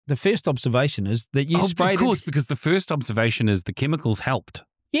the first observation is that you sprayed of course, because the first observation is the chemicals helped.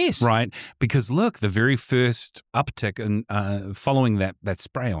 Yes. Right? Because look, the very first uptick in following that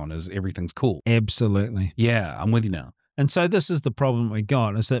spray on is everything's cool. Absolutely. Yeah, I'm with you now. And so this is the problem we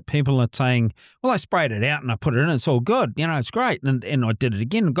got, is that people are saying, well, I sprayed it out and I put it in, it's all good, it's great. And I did it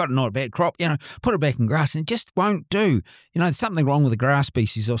again, got not a bad crop, put it back in grass and it just won't do. There's something wrong with the grass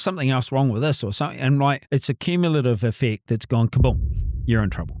species or something else wrong with this or something. And it's a cumulative effect that's gone kaboom. You're in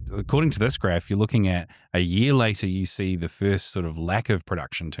trouble. According to this graph, you're looking at a year later, you see the first sort of lack of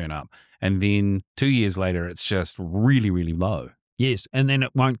production turn up. And then 2 years later, it's just really, really low. Yes, and then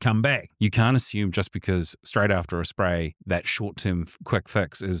it won't come back. You can't assume just because straight after a spray, that short-term quick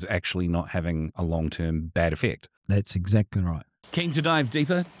fix is actually not having a long-term bad effect. That's exactly right. Keen to dive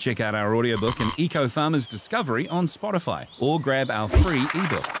deeper? Check out our audiobook and EcoFarmers Discovery on Spotify, or grab our free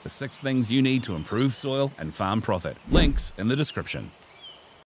ebook, The 6 Things You Need to Improve Soil and Farm Profit. Links in the description.